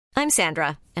I'm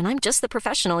Sandra, and I'm just the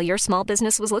professional your small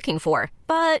business was looking for.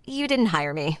 But you didn't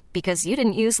hire me because you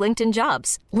didn't use LinkedIn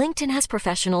Jobs. LinkedIn has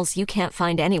professionals you can't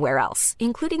find anywhere else,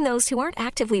 including those who aren't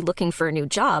actively looking for a new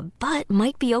job, but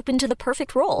might be open to the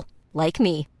perfect role, like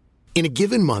me. In a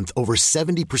given month, over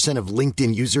 70% of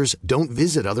LinkedIn users don't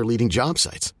visit other leading job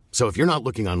sites. So if you're not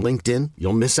looking on LinkedIn,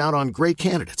 you'll miss out on great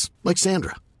candidates like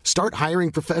Sandra. Start hiring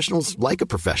professionals like a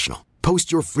professional.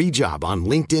 Post your free job on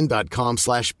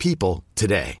linkedin.com/people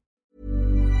today.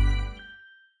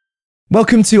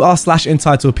 Welcome to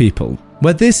r/entitled people,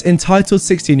 where this entitled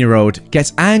 16-year-old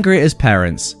gets angry at his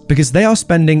parents because they are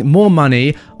spending more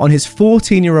money on his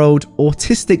 14-year-old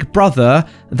autistic brother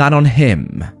than on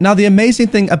him. Now, the amazing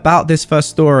thing about this first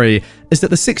story is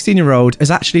that the 16-year-old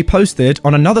has actually posted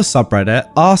on another subreddit,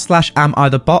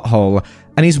 r/amIthebutthole,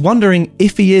 and he's wondering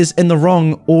if he is in the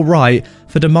wrong or right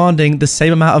for demanding the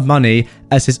same amount of money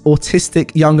as his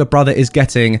autistic younger brother is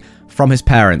getting from his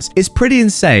parents. It's pretty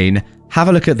insane. Have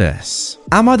a look at this.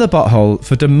 Am I the butthole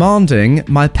for demanding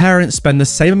my parents spend the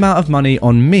same amount of money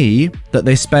on me that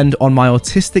they spend on my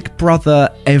autistic brother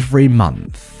every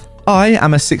month? I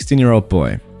am a 16-year-old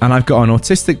boy, and I've got an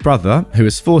autistic brother who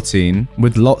is 14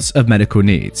 with lots of medical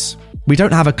needs. We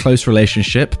don't have a close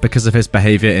relationship because of his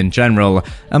behaviour in general,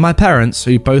 and my parents,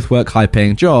 who both work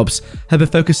high-paying jobs, have been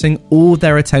focusing all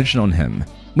their attention on him,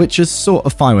 which is sort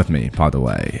of fine with me, by the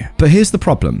way. But here's the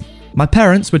problem. My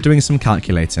parents were doing some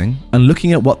calculating and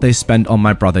looking at what they spend on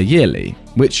my brother yearly,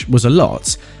 which was a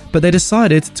lot, but they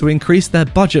decided to increase their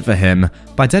budget for him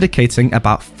by dedicating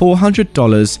about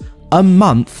 $400 a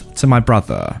month to my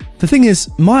brother. The thing is,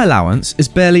 my allowance is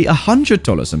barely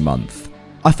 $100 a month.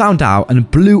 I found out and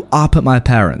blew up at my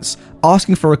parents,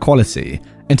 asking for equality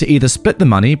and to either split the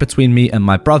money between me and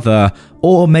my brother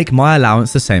or make my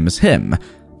allowance the same as him.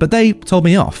 But they told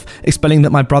me off, explaining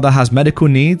that my brother has medical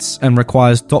needs and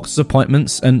requires doctor's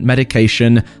appointments and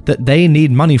medication that they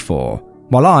need money for,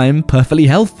 while I'm perfectly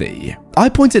healthy. I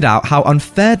pointed out how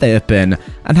unfair they have been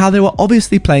and how they were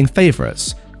obviously playing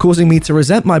favourites, causing me to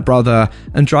resent my brother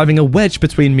and driving a wedge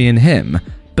between me and him.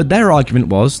 But their argument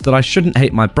was that I shouldn't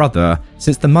hate my brother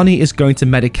since the money is going to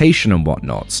medication and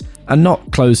whatnot, and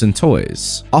not clothes and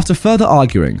toys. After further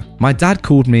arguing, my dad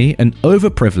called me an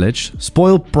overprivileged,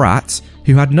 spoiled brat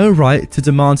who had no right to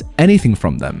demand anything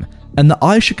from them, and that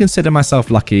I should consider myself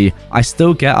lucky I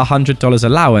still get $100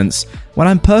 allowance when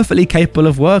I'm perfectly capable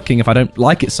of working if I don't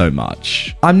like it so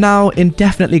much. I'm now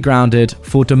indefinitely grounded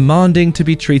for demanding to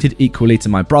be treated equally to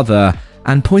my brother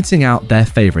and pointing out their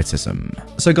favoritism.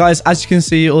 So guys, as you can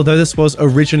see, although this was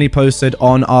originally posted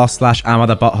on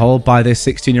r/amIthebutthole by this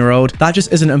 16-year-old, that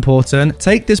just isn't important.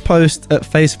 Take this post at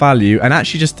face value and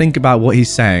actually just think about what he's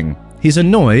saying. He's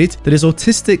annoyed that his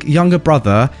autistic younger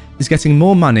brother is getting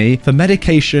more money for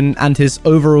medication and his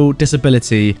overall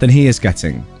disability than he is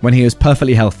getting when he is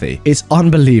perfectly healthy. It's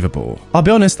unbelievable. I'll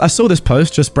be honest, I saw this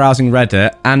post just browsing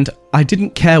Reddit and I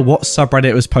didn't care what subreddit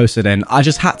it was posted in. I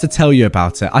just had to tell you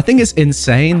about it. I think it's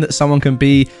insane that someone can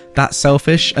be that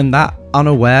selfish and that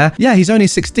unaware. Yeah, he's only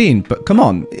 16, but come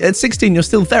on. At 16, you're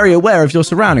still very aware of your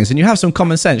surroundings and you have some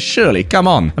common sense, surely. Come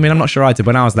on. I mean, I'm not sure I did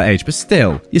when I was that age, but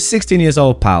still. You're 16 years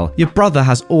old, pal. Your brother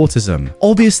has autism.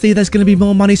 Obviously, there's going to be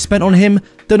more money spent on him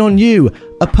than on you,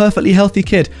 a perfectly healthy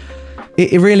kid.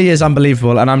 It really is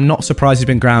unbelievable, and I'm not surprised he's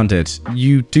been grounded.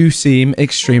 You do seem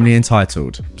extremely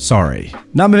entitled. Sorry.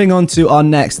 Now moving on to our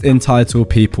next entitled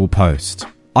people post.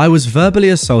 I was verbally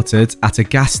assaulted at a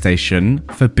gas station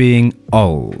for being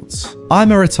old.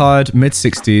 I'm a retired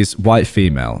mid-60s white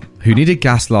female who needed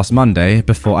gas last Monday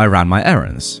before I ran my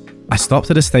errands. I stopped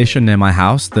at a station near my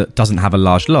house that doesn't have a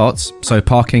large lot, so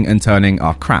parking and turning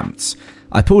are cramped.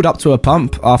 I pulled up to a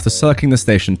pump after circling the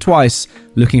station twice,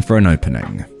 looking for an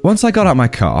opening. Once I got out my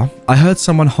car, I heard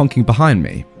someone honking behind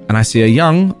me, and I see a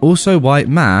young, also white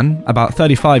man, about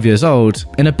 35 years old,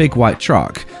 in a big white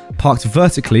truck, parked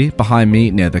vertically behind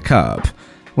me near the curb.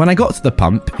 When I got to the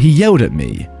pump, he yelled at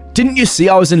me, "Didn't you see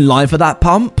I was in line for that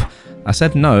pump?" I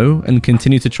said no and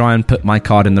continued to try and put my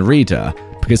card in the reader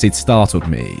because he'd startled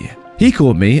me. He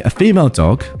called me a female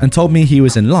dog and told me he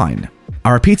was in line. I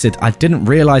repeated I didn't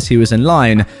realise he was in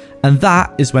line, and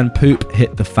that is when poop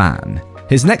hit the fan.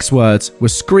 His next words were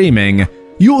screaming,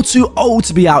 "You're too old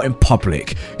to be out in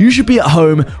public. You should be at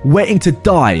home waiting to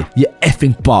die, you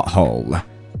effing butthole."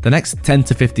 The next 10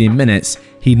 to 15 minutes,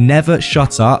 he never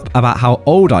shut up about how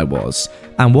old I was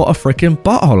and what a freaking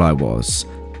butthole I was.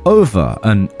 Over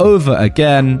and over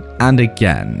again and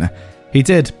again. He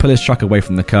did pull his truck away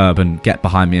from the curb and get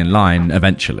behind me in line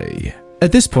eventually.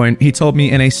 At this point, he told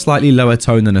me in a slightly lower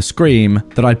tone than a scream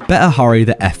that I'd better hurry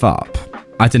the F up.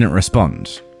 I didn't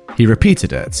respond. He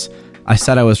repeated it. I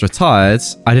said I was retired,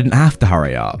 I didn't have to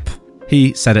hurry up.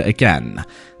 He said it again.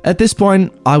 At this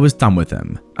point, I was done with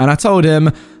him, and I told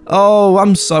him, "Oh,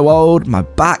 I'm so old, my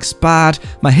back's bad,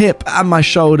 my hip and my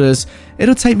shoulders.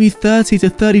 It'll take me 30 to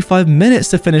 35 minutes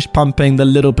to finish pumping the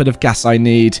little bit of gas I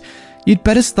need. You'd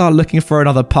better start looking for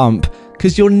another pump,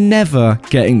 because you're never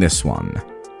getting this one."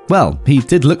 Well, he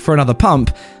did look for another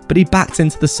pump, but he backed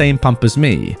into the same pump as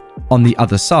me, on the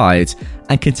other side,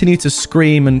 and continued to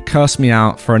scream and curse me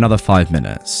out for another 5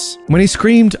 minutes. When he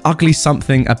screamed ugly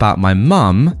something about my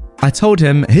mum, I told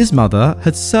him his mother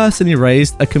had certainly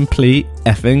raised a complete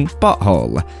effing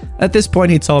butthole. At this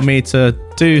point, he told me to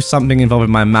do something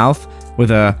involving my mouth with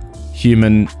a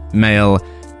human male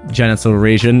genital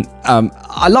region.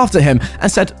 I laughed at him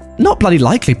and said, "Not bloody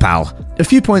likely, pal." A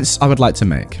few points I would like to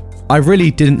make. I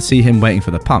really didn't see him waiting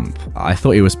for the pump. I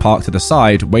thought he was parked to the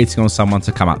side, waiting on someone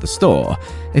to come out the store.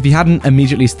 If he hadn't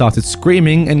immediately started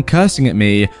screaming and cursing at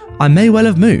me, I may well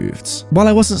have moved. While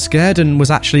I wasn't scared and was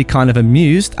actually kind of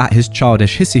amused at his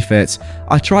childish hissy fit,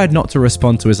 I tried not to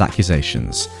respond to his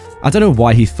accusations. I don't know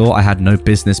why he thought I had no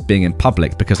business being in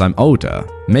public because I'm older.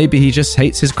 Maybe he just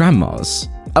hates his grandmas.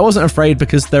 I wasn't afraid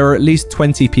because there were at least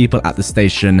 20 people at the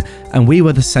station and we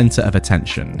were the centre of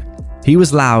attention. He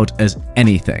was loud as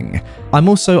anything. I'm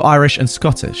also Irish and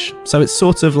Scottish, so it's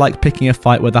sort of like picking a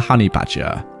fight with a honey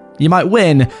badger. You might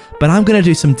win, but I'm going to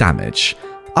do some damage.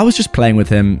 I was just playing with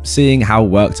him, seeing how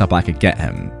worked up I could get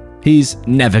him. He's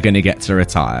never going to get to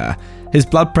retire. His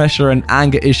blood pressure and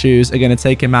anger issues are going to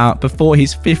take him out before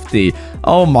he's 50.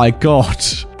 Oh my god.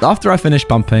 After I finished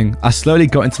bumping, I slowly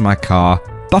got into my car,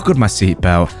 buckled my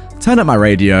seatbelt, turned up my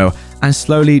radio, and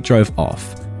slowly drove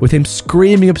off, with him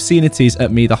screaming obscenities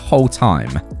at me the whole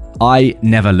time. I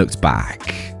never looked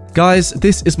back. Guys,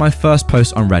 this is my first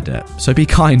post on Reddit, so be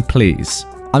kind, please.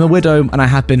 I'm a widow and I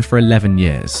have been for 11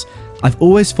 years. I've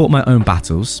always fought my own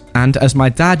battles, and as my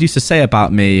dad used to say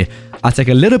about me, I take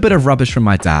a little bit of rubbish from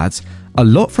my dad, a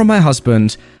lot from my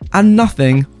husband, and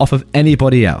nothing off of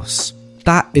anybody else.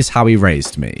 That is how he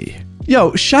raised me.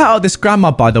 Yo, shout out this grandma,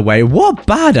 by the way. What a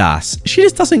badass. She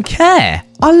just doesn't care.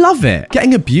 I love it.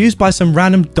 Getting abused by some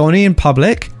random Donnie in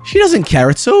public? She doesn't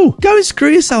care at all. Go and screw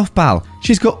yourself, pal.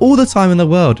 She's got all the time in the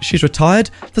world. She's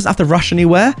retired, doesn't have to rush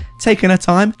anywhere, taking her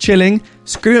time, chilling.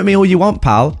 Screw at me all you want,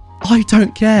 pal. I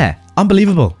don't care.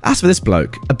 Unbelievable. As for this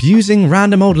bloke, abusing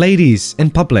random old ladies in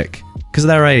public because of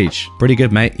their age. Pretty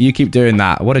good, mate. You keep doing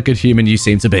that. What a good human you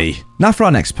seem to be. Now for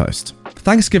our next post.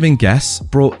 Thanksgiving guests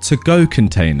brought to-go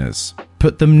containers,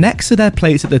 put them next to their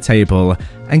plates at the table,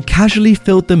 and casually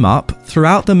filled them up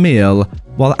throughout the meal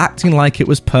while acting like it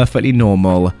was perfectly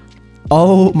normal.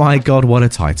 Oh my god, what a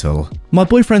title. My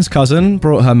boyfriend's cousin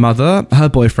brought her mother, her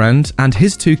boyfriend, and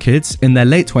his 2 kids in their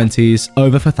late 20s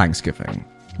over for Thanksgiving.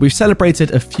 We've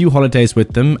celebrated a few holidays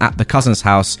with them at the cousin's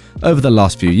house over the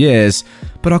last few years,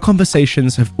 but our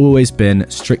conversations have always been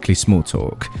strictly small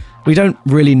talk. We don't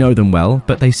really know them well,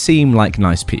 but they seem like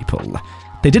nice people.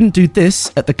 They didn't do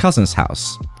this at the cousin's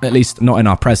house, at least not in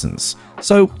our presence,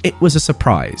 so it was a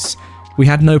surprise. We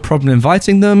had no problem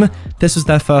inviting them. This was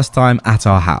their first time at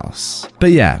our house.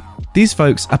 But yeah, these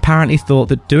folks apparently thought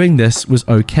that doing this was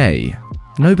okay.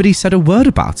 Nobody said a word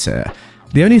about it.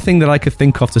 The only thing that I could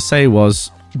think of to say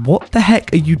was, "What the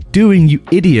heck are you doing, you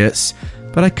idiots?"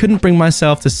 But I couldn't bring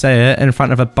myself to say it in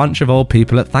front of a bunch of old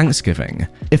people at Thanksgiving.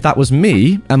 If that was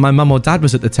me and my mum or dad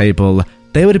was at the table,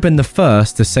 they would have been the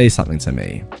first to say something to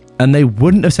me. And they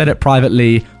wouldn't have said it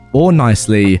privately or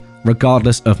nicely,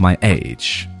 regardless of my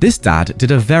age. This dad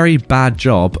did a very bad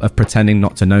job of pretending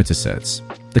not to notice it.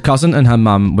 The cousin and her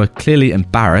mum were clearly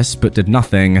embarrassed but did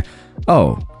nothing.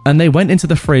 Oh, and they went into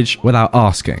the fridge without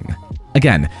asking.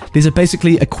 Again, these are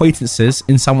basically acquaintances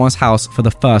in someone's house for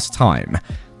the first time.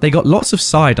 They got lots of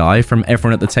side-eye from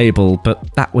everyone at the table,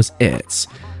 but that was it.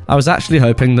 I was actually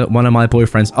hoping that one of my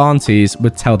boyfriend's aunties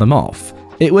would tell them off.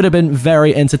 It would have been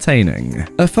very entertaining.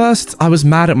 At first, I was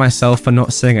mad at myself for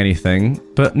not saying anything,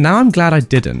 but now I'm glad I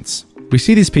didn't. We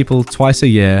see these people twice a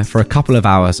year for a couple of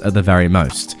hours at the very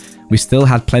most. We still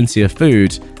had plenty of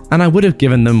food, and I would have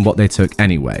given them what they took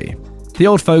anyway. The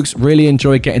old folks really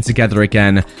enjoy getting together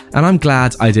again, and I'm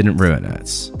glad I didn't ruin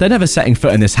it. They're never setting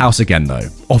foot in this house again though,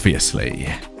 obviously.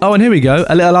 Oh, and here we go,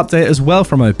 a little update as well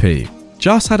from OP.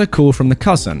 Just had a call from the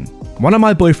cousin. One of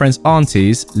my boyfriend's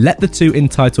aunties let the 2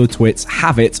 entitled twits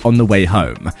have it on the way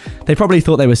home. They probably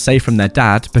thought they were safe from their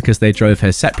dad because they drove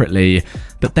here separately,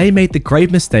 but they made the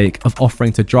grave mistake of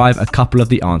offering to drive a couple of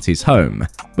the aunties home,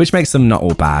 which makes them not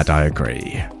all bad, I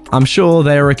agree. I'm sure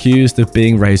they are accused of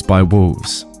being raised by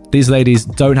wolves. These ladies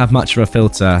don't have much of a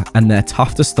filter and they're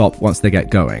tough to stop once they get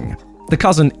going. The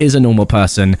cousin is a normal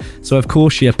person, so of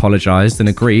course she apologised and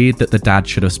agreed that the dad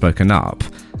should have spoken up.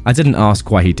 I didn't ask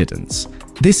why he didn't.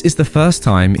 This is the first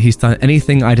time he's done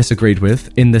anything I disagreed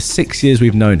with in the 6 years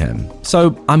we've known him,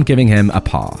 so I'm giving him a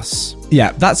pass.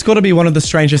 Yeah, that's got to be one of the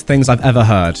strangest things I've ever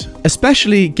heard.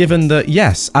 Especially given that,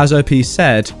 yes, as OP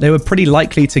said, they were pretty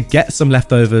likely to get some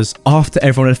leftovers after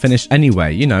everyone had finished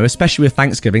anyway. You know, especially with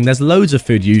Thanksgiving, there's loads of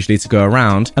food usually to go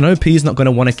around, and OP's not going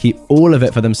to want to keep all of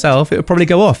it for themselves. It would probably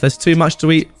go off. There's too much to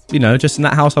eat, you know, just in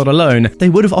that household alone. They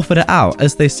would have offered it out,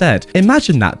 as they said.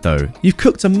 Imagine that though. You've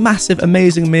cooked a massive,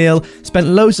 amazing meal, spent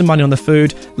loads of money on the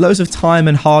food, loads of time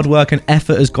and hard work and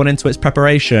effort has gone into its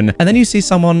preparation, and then you see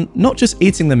someone not just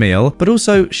eating the meal, but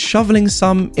also shoveling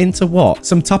some into what?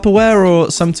 Some Tupperware or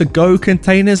some to-go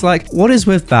containers? Like, what is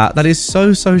with that? That is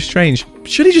so strange.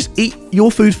 Should he just eat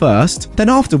your food first, then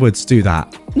afterwards do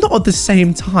that? Not at the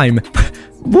same time.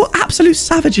 What absolute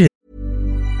savages.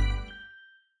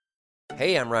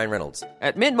 Hey, I'm Ryan Reynolds.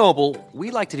 At Mint Mobile,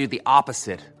 we like to do the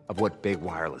opposite of what Big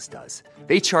Wireless does.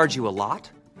 They charge you a lot,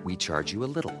 we charge you a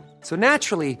little. So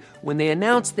naturally, when they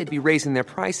announced they'd be raising their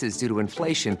prices due to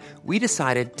inflation, we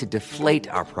decided to deflate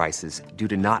our prices due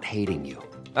to not hating you.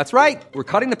 That's right. We're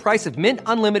cutting the price of Mint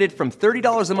Unlimited from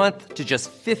 $30 a month to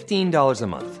just $15 a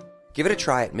month. Give it a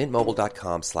try at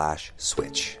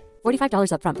mintmobile.com/switch.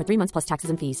 $45 up front for 3 months plus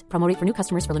taxes and fees. Promo rate for new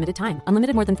customers for limited time.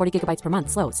 Unlimited more than 40 gigabytes per month.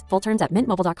 Slows full terms at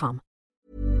mintmobile.com.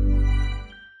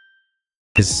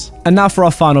 And now for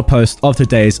our final post of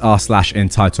today's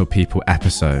r/entitled people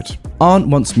episode. Aunt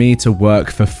wants me to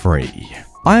work for free.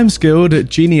 I am skilled at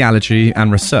genealogy and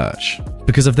research.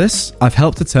 Because of this, I've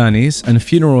helped attorneys and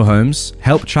funeral homes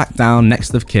help track down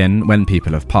next of kin when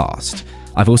people have passed.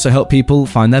 I've also helped people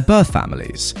find their birth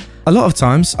families. A lot of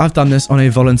times, I've done this on a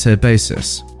volunteer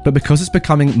basis, but because it's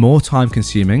becoming more time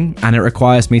consuming and it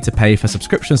requires me to pay for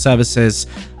subscription services,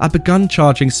 I've begun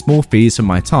charging small fees for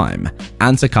my time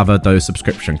and to cover those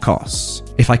subscription costs.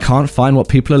 If I can't find what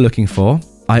people are looking for,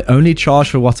 I only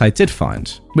charge for what I did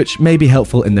find, which may be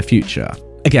helpful in the future.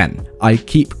 Again, I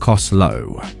keep costs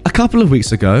low. A couple of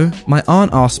weeks ago, my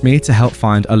aunt asked me to help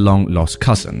find a long-lost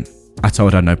cousin. I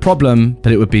told her no problem,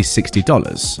 but it would be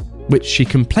 $60, which she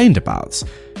complained about.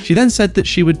 She then said that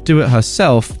she would do it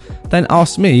herself, then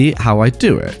asked me how I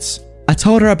do it. I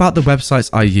told her about the websites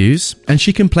I use, and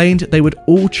she complained they would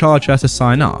all charge her to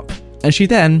sign up. And she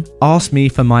then asked me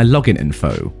for my login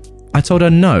info. I told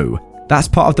her no, that's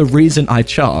part of the reason I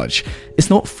charge. It's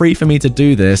not free for me to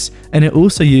do this, and it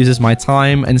also uses my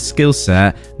time and skill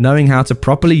set knowing how to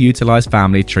properly utilize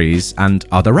family trees and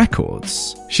other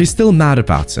records. She's still mad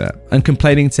about it and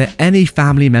complaining to any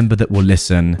family member that will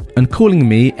listen and calling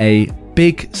me a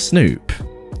big snoop.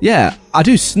 Yeah, I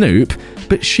do snoop,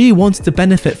 but she wants to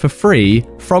benefit for free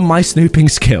from my snooping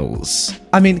skills.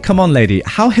 I mean, come on, lady,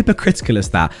 how hypocritical is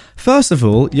that? First of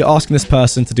all, you're asking this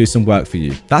person to do some work for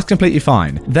you. That's completely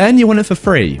fine. Then you want it for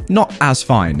free. Not as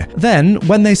fine. Then,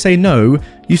 when they say no,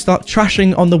 you start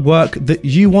trashing on the work that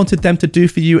you wanted them to do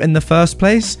for you in the first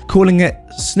place, calling it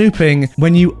snooping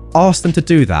when you asked them to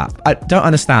do that. I don't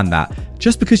understand that.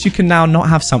 Just because you can now not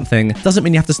have something doesn't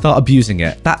mean you have to start abusing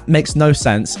it. That makes no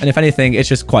sense, and if anything, it's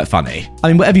just quite funny. I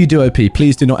mean, whatever you do, OP,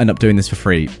 please do not end up doing this for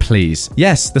free, please.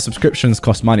 Yes, the subscriptions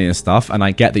cost money and stuff, and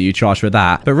I get that you charge for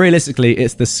that, but realistically,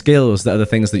 it's the skills that are the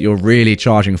things that you're really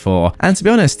charging for. And to be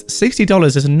honest,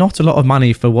 $60 is not a lot of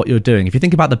money for what you're doing. If you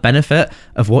think about the benefit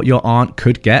of what your aunt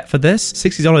could get for this,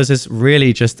 $60 is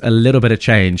really just a little bit of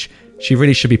change. She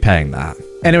really should be paying that.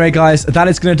 Anyway, guys, that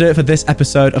is going to do it for this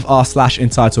episode of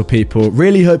r/entitled people.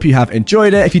 Really hope you have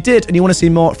enjoyed it. If you did and you want to see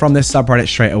more from this subreddit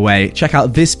straight away, check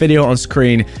out this video on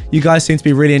screen. You guys seem to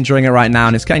be really enjoying it right now,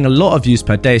 and it's getting a lot of views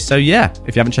per day. So yeah,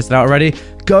 if you haven't checked it out already,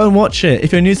 go and watch it.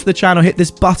 If you're new to the channel, hit this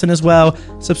button as well.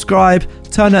 Subscribe,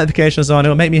 turn notifications on. It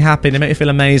will make me happy and it will make me feel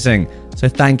amazing. So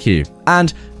thank you.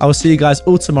 And I will see you guys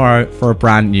all tomorrow for a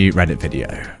brand new Reddit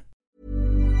video.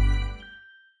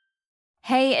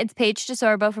 Hey, it's Paige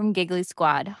DeSorbo from Giggly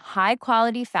Squad. High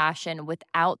quality fashion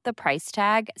without the price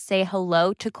tag. Say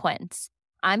hello to Quince.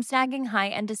 I'm snagging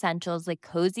high-end essentials like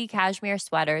cozy cashmere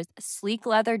sweaters, sleek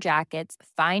leather jackets,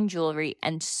 fine jewelry,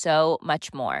 and so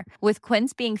much more. With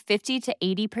Quince being 50 to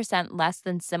 80% less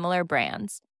than similar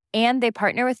brands. And they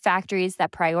partner with factories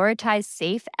that prioritize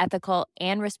safe, ethical,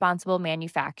 and responsible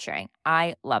manufacturing.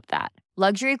 I love that.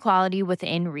 Luxury quality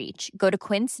within reach. Go to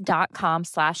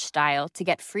quince.com/style to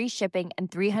get free shipping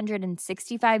and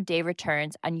 365-day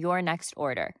returns on your next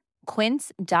order.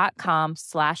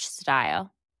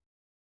 Quince.com/style.